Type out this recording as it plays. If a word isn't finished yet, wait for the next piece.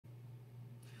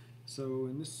So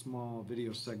in this small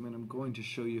video segment, I'm going to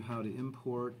show you how to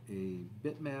import a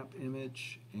bitmap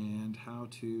image and how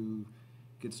to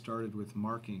get started with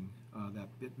marking that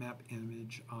bitmap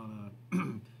image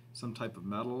on some type of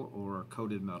metal or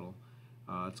coated metal.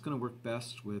 It's going to work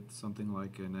best with something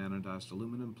like an anodized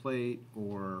aluminum plate,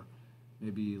 or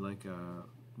maybe like an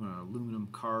aluminum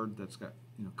card that's got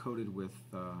coated with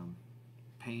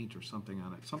paint or something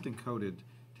on it. Something coated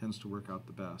tends to work out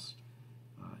the best.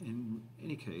 In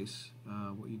any case,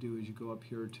 what you do is you go up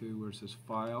here to where it says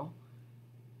File,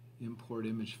 Import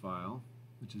Image File,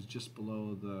 which is just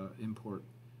below the import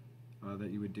that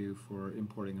you would do for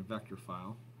importing a vector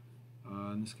file.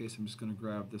 In this case, I'm just going to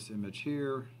grab this image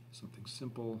here, something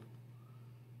simple,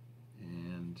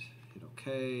 and hit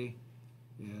OK.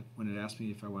 When it asks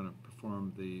me if I want to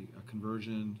perform the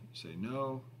conversion, you say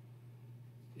no,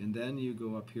 and then you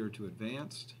go up here to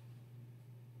Advanced,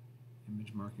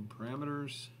 Image Marking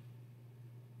Parameters.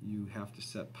 You have to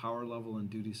set power level and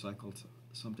duty cycle to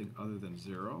something other than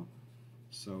 0.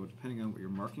 So depending on what you're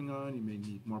marking on, you may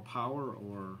need more power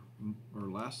or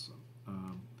less.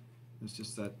 Let's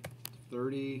just set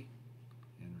 30,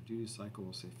 and our duty cycle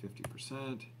will say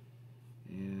 50%,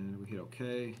 and we hit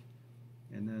OK.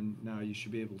 And then now you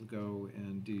should be able to go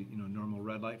and do normal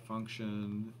red light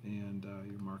function and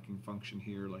your marking function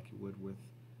here like you would with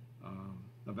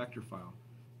a vector file.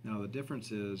 Now the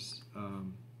difference is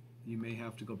you may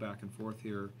have to go back and forth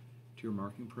here to your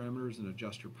marking parameters and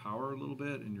adjust your power a little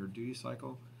bit and your duty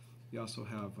cycle. You also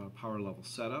have power level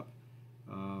setup.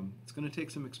 It's going to take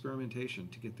some experimentation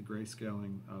to get the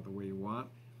grayscaling the way you want.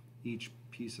 Each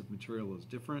piece of material is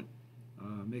different.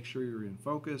 Make sure you're in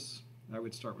focus. I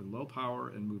would start with low power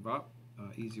and move up.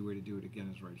 Easy way to do it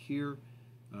again is right here.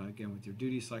 Again, with your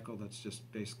duty cycle, that's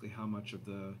just basically how much of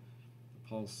the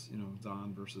pulse is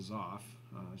on versus off.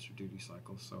 It's your duty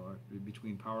cycle. So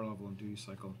between power level and duty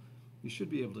cycle, you should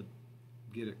be able to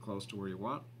get it close to where you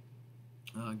want.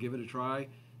 Give it a try.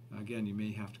 Again, you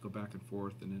may have to go back and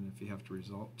forth, and then if you have to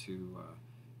result to,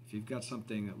 if you've got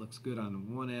something that looks good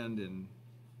on one end and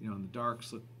and the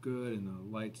darks look good and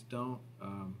the lights don't,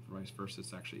 vice versa,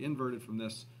 it's actually inverted from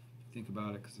this. Think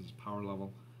about it, because it's power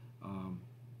level.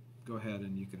 Go ahead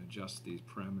and you can adjust these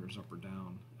parameters up or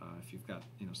down. If you've got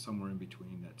somewhere in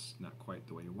between that's not quite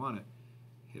the way you want it,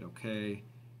 hit OK.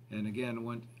 And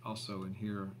again, also in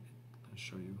here, I'll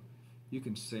show you, you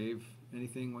can save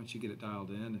anything once you get it dialed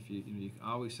in. If you can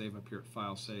always save up here at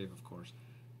File Save, of course,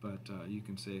 but you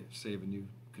can save a new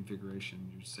configuration.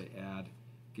 You just say Add,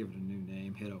 give it a new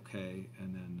name, hit OK,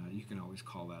 and then you can always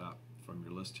call that up from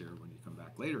your list here when you come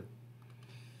back later.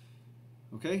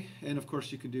 Okay, and of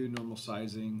course you can do normal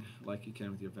sizing like you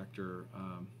can with your vector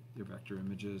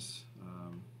images.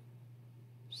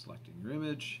 Selecting your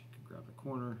image, you can grab a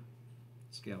corner,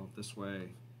 scale it this way.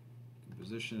 You can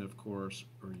position it, of course,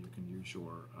 or you can use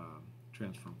your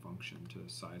transform function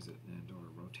to size it and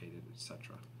or rotate it,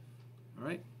 etc. All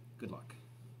right, good luck.